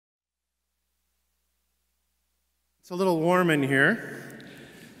It's a little warm in here.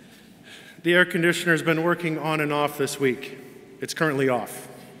 The air conditioner's been working on and off this week. It's currently off,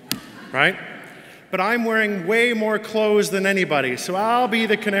 right? But I'm wearing way more clothes than anybody, so I'll be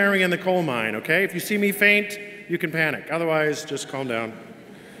the canary in the coal mine, okay? If you see me faint, you can panic. Otherwise, just calm down.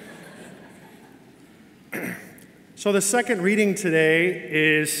 So the second reading today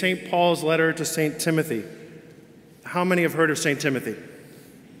is St. Paul's letter to St. Timothy. How many have heard of St. Timothy?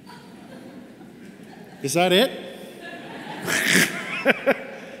 Is that it?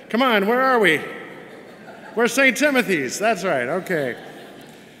 Come on, where are we? We're St. Timothy's. That's right, okay.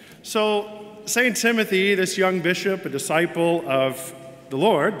 So St. Timothy, this young bishop, a disciple of the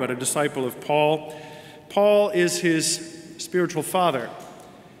Lord, but a disciple of Paul. Paul is his spiritual father.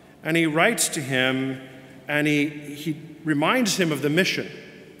 And he writes to him and he reminds him of the mission,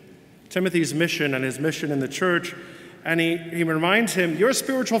 Timothy's mission and his mission in the church. And he reminds him, your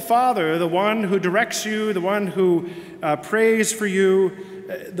spiritual father, the one who directs you, the one who prays for you,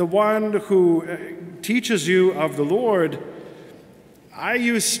 the one who teaches you of the Lord. I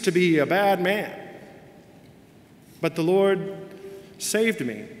used to be a bad man, but the Lord saved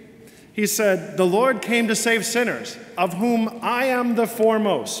me. He said, the Lord came to save sinners, of whom I am the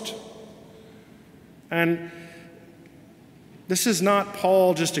foremost. And this is not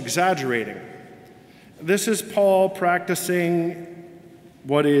Paul just exaggerating. This is Paul practicing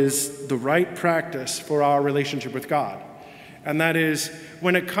what is the right practice for our relationship with God. And that is,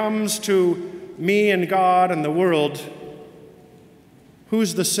 when it comes to me and God and the world,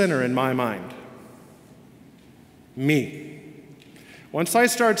 who's the sinner in my mind? Me. Once I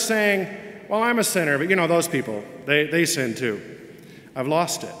start saying, well, I'm a sinner, but you know, those people, they sin too. I've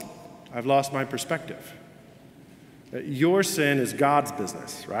lost it. I've lost my perspective. Your sin is God's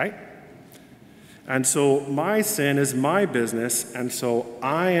business, right? And so my sin is my business, and so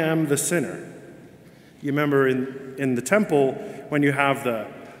I am the sinner. You remember in the temple when you have the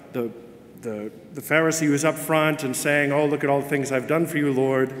Pharisee who's up front and saying, oh, look at all the things I've done for you,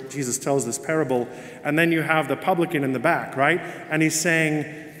 Lord. Jesus tells this parable. And then you have the publican in the back, right? And he's saying,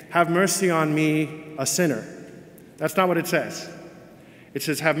 have mercy on me, a sinner. That's not what it says. It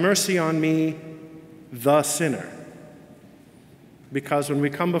says, have mercy on me, the sinner. Because when we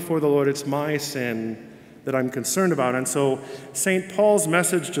come before the Lord, it's my sin that I'm concerned about. And so St. Paul's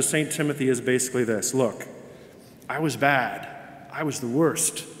message to St. Timothy is basically this. Look, I was bad. I was the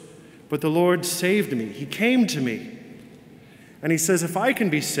worst. But the Lord saved me. He came to me. And he says, if I can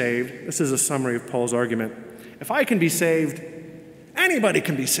be saved, this is a summary of Paul's argument, if I can be saved, anybody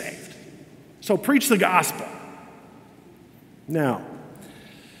can be saved. So preach the gospel. Now,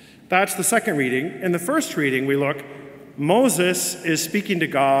 that's the second reading. In the first reading, we look, Moses is speaking to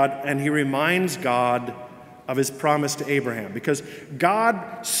God, and he reminds God of his promise to Abraham, because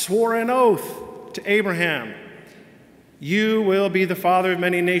God swore an oath to Abraham. You will be the father of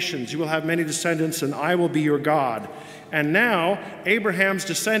many nations. You will have many descendants, and I will be your God. And now, Abraham's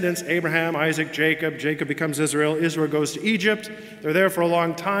descendants, Abraham, Isaac, Jacob becomes Israel. Israel goes to Egypt. They're there for a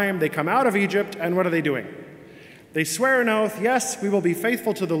long time. They come out of Egypt, and what are they doing? They swear an oath, yes, we will be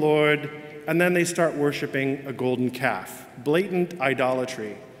faithful to the Lord. And then they start worshiping a golden calf. Blatant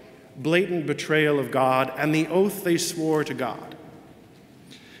idolatry, blatant betrayal of God, and the oath they swore to God.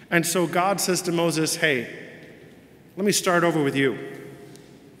 And so God says to Moses, hey, let me start over with you.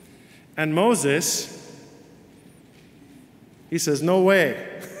 And Moses, he says, no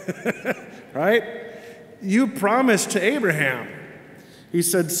way, right? You promised to Abraham. He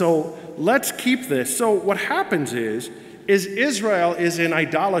said, so let's keep this. So what happens is Israel is in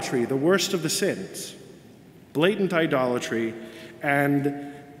idolatry, the worst of the sins, blatant idolatry,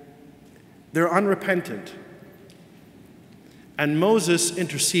 and they're unrepentant. And Moses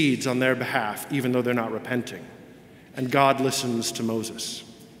intercedes on their behalf, even though they're not repenting. And God listens to Moses.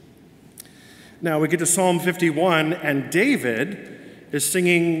 Now we get to Psalm 51, and David is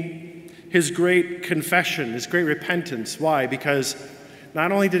singing his great confession, his great repentance. Why? Because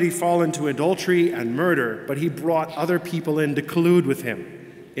not only did he fall into adultery and murder, but he brought other people in to collude with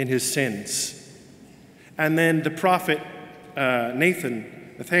him in his sins. And then the prophet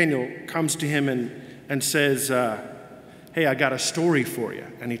Nathaniel comes to him and says, hey, I got a story for you.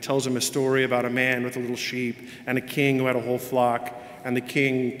 And he tells him a story about a man with a little sheep and a king who had a whole flock, and the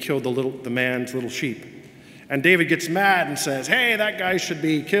king killed the man's little sheep. And David gets mad and says, hey, that guy should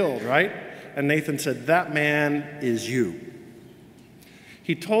be killed, right? And Nathan said, that man is you.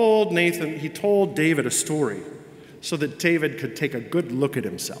 He told David a story so that David could take a good look at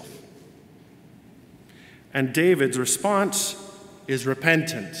himself. And David's response is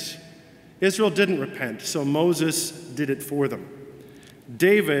repentance. Israel didn't repent, so Moses did it for them.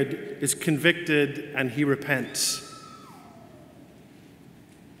 David is convicted and he repents.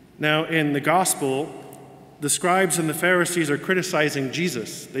 Now, in the gospel, the scribes and the Pharisees are criticizing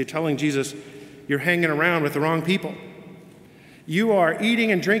Jesus. They're telling Jesus, you're hanging around with the wrong people. You are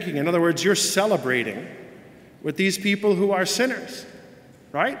eating and drinking. In other words, you're celebrating with these people who are sinners,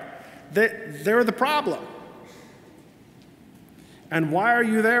 right? They're the problem. And why are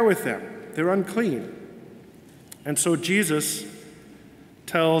you there with them? They're unclean. And so Jesus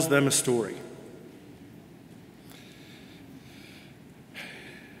tells them a story.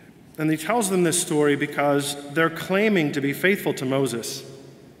 And he tells them this story because they're claiming to be faithful to Moses.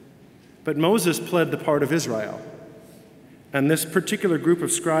 But Moses pled the part of Israel. And this particular group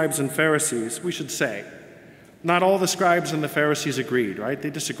of scribes and Pharisees, we should say, not all the scribes and the Pharisees agreed, right?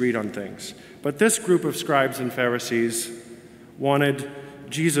 They disagreed on things. But this group of scribes and Pharisees wanted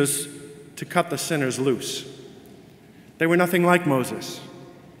Jesus to cut the sinners loose. They were nothing like Moses,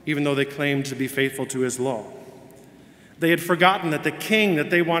 even though they claimed to be faithful to his law. They had forgotten that the king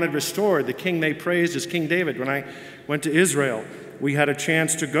that they wanted restored, the king they praised, is King David. When I went to Israel, we had a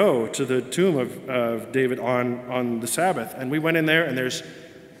chance to go to the tomb of David on the Sabbath. And we went in there, and there's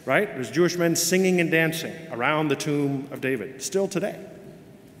Jewish men singing and dancing around the tomb of David, still today.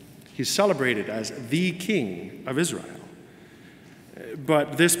 He's celebrated as the king of Israel.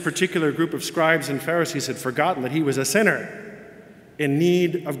 But this particular group of scribes and Pharisees had forgotten that he was a sinner in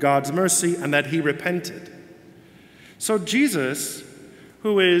need of God's mercy and that he repented. So Jesus,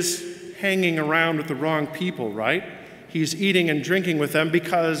 who is hanging around with the wrong people, right? He's eating and drinking with them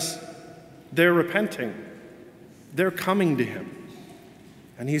because they're repenting. They're coming to him.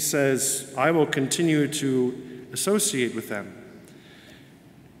 And he says, I will continue to associate with them.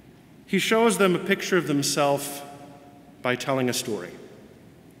 He shows them a picture of himself by telling a story.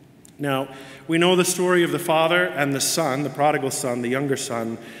 Now, we know the story of the father and the son, the prodigal son, the younger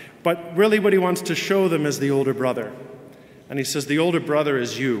son, but really what he wants to show them is the older brother. And he says, the older brother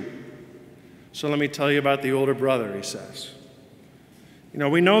is you. So let me tell you about the older brother, he says. You know,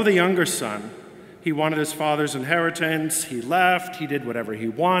 we know the younger son. He wanted his father's inheritance. He left. He did whatever he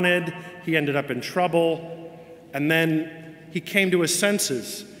wanted. He ended up in trouble. And then he came to his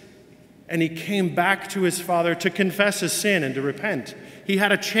senses. And he came back to his father to confess his sin and to repent. He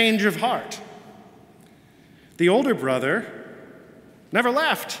had a change of heart. The older brother never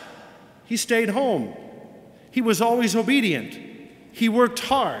left. He stayed home. He was always obedient. He worked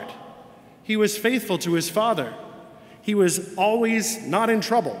hard. He was faithful to his father. He was always not in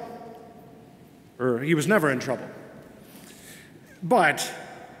trouble. Or he was never in trouble. But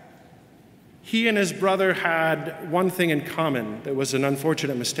he and his brother had one thing in common that was an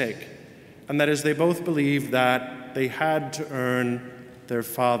unfortunate mistake. And that is they both believed that they had to earn their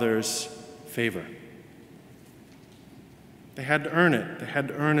father's favor. They had to earn it. They had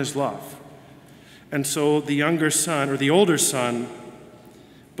to earn his love. And so the younger son, or the older son,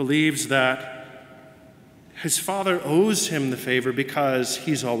 believes that his father owes him the favor because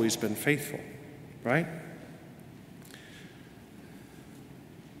he's always been faithful, right?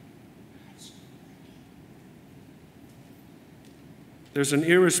 There's an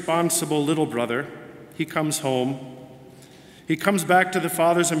irresponsible little brother. He comes home. He comes back to the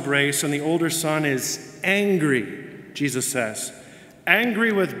father's embrace, and the older son is angry, Jesus says.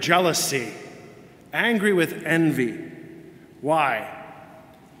 Angry with jealousy. Angry with envy. Why?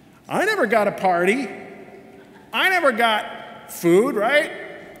 I never got a party. I never got food, right?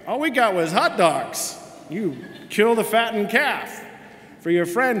 All we got was hot dogs. You killed a fattened calf for your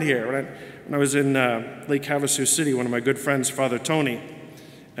friend here. When I was in Lake Havasu City, one of my good friends, Father Tony,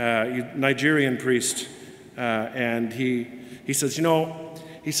 Nigerian priest, and he says, you know,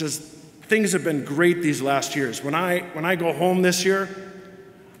 he says, things have been great these last years. When I go home this year,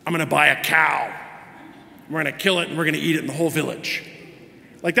 I'm going to buy a cow. We're going to kill it and we're going to eat it in the whole village.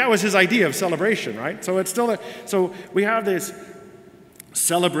 Like that was his idea of celebration, right? So it's still so we have this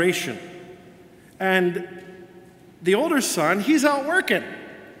celebration. And the older son, he's out working.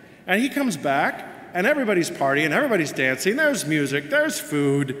 And he comes back and everybody's partying, everybody's dancing, there's music, there's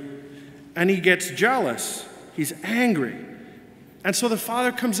food, and he gets jealous. He's angry. And so the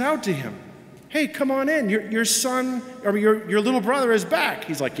father comes out to him. Hey, come on in. Your son, or your little brother is back.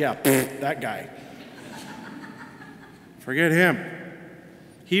 He's like, yeah, that guy. Forget him.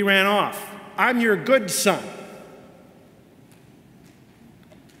 He ran off. I'm your good son.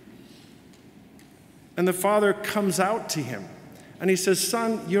 And the father comes out to him and he says,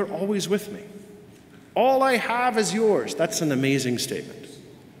 son, you're always with me. All I have is yours. That's an amazing statement.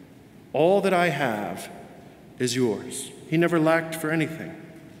 All that I have is yours. He never lacked for anything.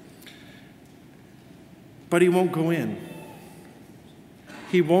 But he won't go in.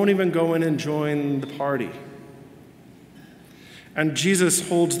 He won't even go in and join the party. And Jesus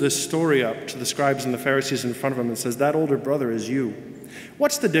holds this story up to the scribes and the Pharisees in front of him and says, that older brother is you.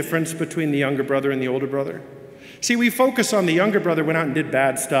 What's the difference between the younger brother and the older brother? See, we focus on the younger brother went out and did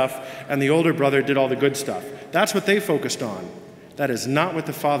bad stuff, and the older brother did all the good stuff. That's what they focused on. That is not what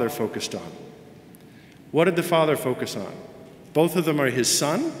the Father focused on. What did the Father focus on? Both of them are his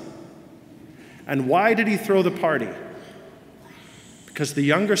son. And why did he throw the party? Because the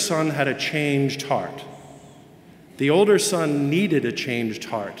younger son had a changed heart. The older son needed a changed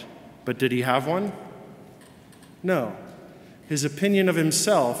heart, but did he have one? No. His opinion of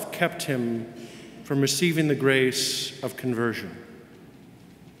himself kept him from receiving the grace of conversion.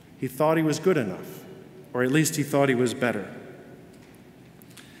 He thought he was good enough, or at least he thought he was better.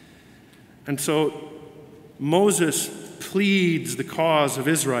 And so Moses pleads the cause of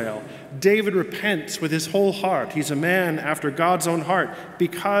Israel. David repents with his whole heart. He's a man after God's own heart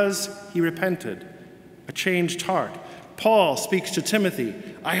because he repented, a changed heart. Paul speaks to Timothy,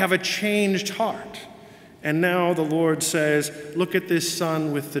 I have a changed heart. And now the Lord says, look at this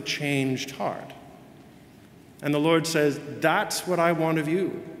son with the changed heart. And the Lord says, that's what I want of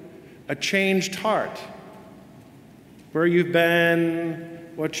you, a changed heart. Where you've been,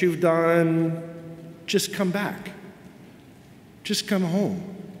 what you've done, just come back. Just come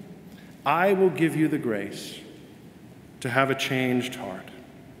home. I will give you the grace to have a changed heart.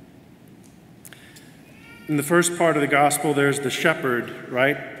 In the first part of the gospel, there's the shepherd,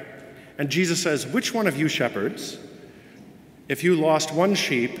 right? And Jesus says, which one of you shepherds, if you lost one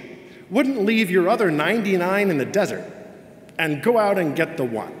sheep, wouldn't leave your other 99 in the desert and go out and get the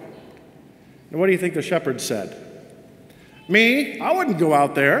one? And what do you think the shepherd said? Me, I wouldn't go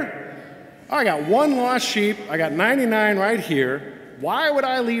out there. I got one lost sheep. I got 99 right here. Why would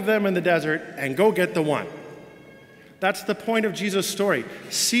I leave them in the desert and go get the one? That's the point of Jesus' story.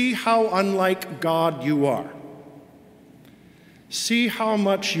 See how unlike God you are. See how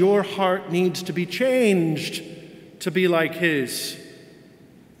much your heart needs to be changed to be like his.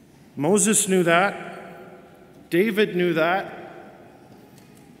 Moses knew that. David knew that.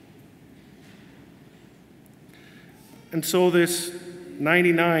 And so this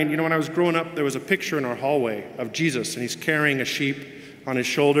 99, when I was growing up, there was a picture in our hallway of Jesus, and he's carrying a sheep on his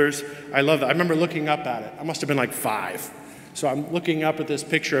shoulders. I love that. I remember looking up at it. I must have been like 5. So I'm looking up at this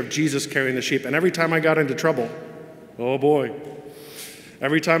picture of Jesus carrying the sheep, and every time I got into trouble, oh boy,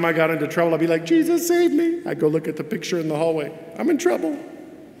 every time I got into trouble, I'd be like, Jesus, save me. I'd go look at the picture in the hallway. I'm in trouble.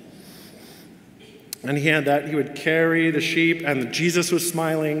 And he had that. He would carry the sheep, and Jesus was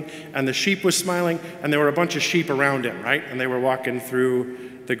smiling, and the sheep was smiling, and there were a bunch of sheep around him, right? And they were walking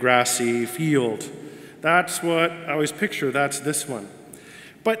through the grassy field. That's what I always picture. That's this one.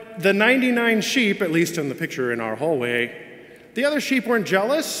 But the 99 sheep, at least in the picture in our hallway, the other sheep weren't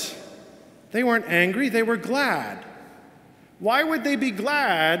jealous. They weren't angry. They were glad. Why would they be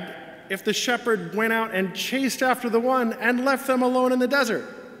glad if the shepherd went out and chased after the one and left them alone in the desert?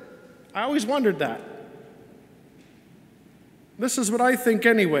 I always wondered that. This is what I think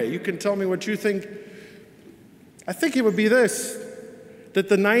anyway. You can tell me what you think. I think it would be this, that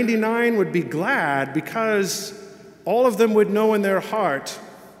the 99 would be glad because all of them would know in their heart,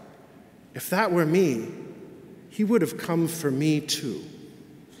 if that were me, he would have come for me too.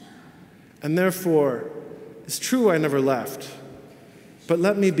 And therefore, it's true I never left, but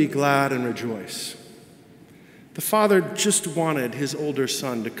let me be glad and rejoice. The father just wanted his older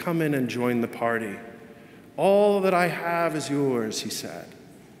son to come in and join the party. All that I have is yours, he said.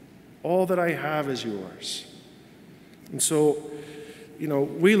 All that I have is yours. And so,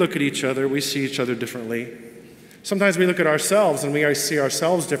 we look at each other, we see each other differently. Sometimes we look at ourselves and we see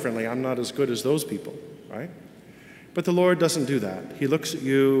ourselves differently. I'm not as good as those people, right? But the Lord doesn't do that. He looks at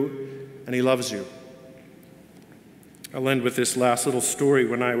you and he loves you. I'll end with this last little story.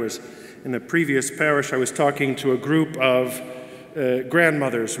 When I was in the previous parish, I was talking to a group of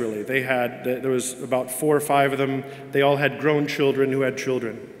grandmothers, really. There was about 4 or 5 of them. They all had grown children who had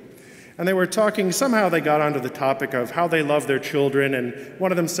children. And they were talking, somehow they got onto the topic of how they love their children, and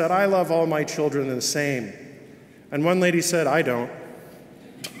one of them said, I love all my children the same. And one lady said, I don't.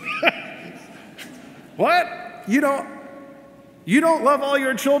 What? You don't love all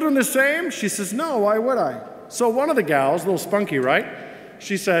your children the same? She says, no, why would I? So one of the gals, a little spunky, right?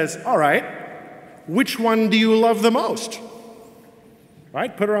 She says, all right, which one do you love the most?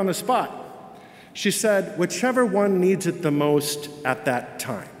 Right? Put her on the spot. She said, whichever one needs it the most at that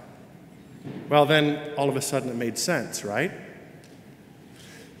time. Well, then all of a sudden it made sense, right?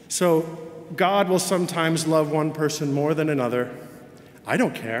 So God will sometimes love one person more than another. I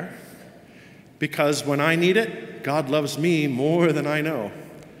don't care. Because when I need it, God loves me more than I know.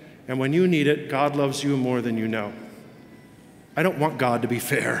 And when you need it, God loves you more than you know. I don't want God to be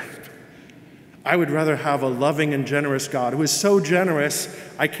fair. I would rather have a loving and generous God who is so generous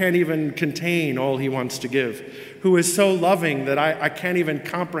I can't even contain all he wants to give, who is so loving that I can't even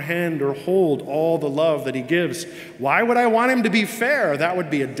comprehend or hold all the love that he gives. Why would I want him to be fair? That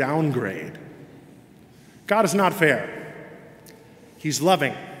would be a downgrade. God is not fair. He's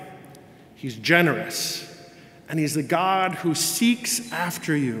loving. He's generous. And he's the God who seeks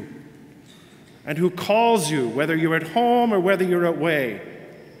after you and who calls you, whether you're at home or whether you're away.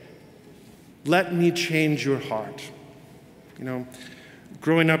 Let me change your heart. You know,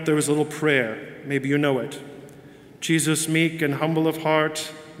 growing up, there was a little prayer. Maybe you know it. Jesus, meek and humble of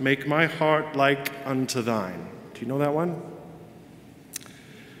heart, make my heart like unto thine. Do you know that one?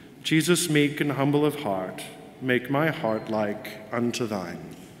 Jesus, meek and humble of heart, make my heart like unto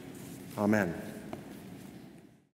thine. Amen.